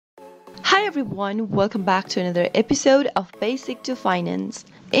Hi everyone, welcome back to another episode of Basic to Finance.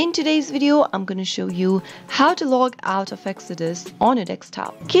 In today's video, I'm going to show you how to log out of Exodus on your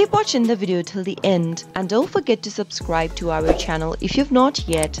desktop. Keep watching the video till the end and don't forget to subscribe to our channel if you've not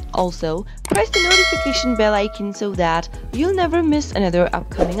yet. Also, press the notification bell icon so that you'll never miss another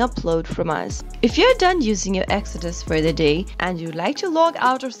upcoming upload from us. If you're done using your Exodus for the day and you'd like to log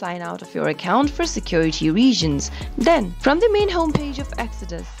out or sign out of your account for security reasons, then from the main homepage of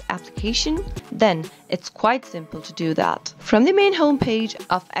Exodus application, then it's quite simple to do that. From the main homepage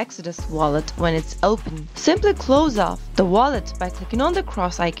of Exodus wallet, when it's open, simply close off the wallet by clicking on the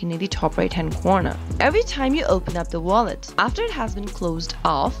cross icon in the top right hand corner. Every time you open up the wallet, after it has been closed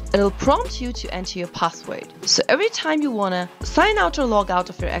off, it'll prompt you to enter your password. So every time you want to sign out or log out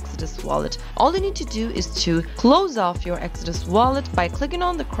of your Exodus wallet, all you need to do is to close off your Exodus wallet by clicking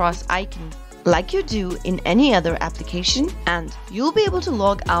on the cross icon like you do in any other application, and you'll be able to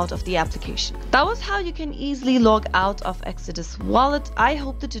log out of the application. That was how you can easily log out of Exodus wallet. I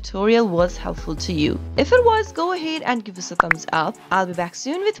hope the tutorial was helpful to you. If it was, go ahead and give us a thumbs up. I'll be back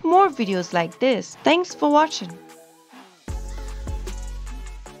soon with more videos like this. Thanks for watching.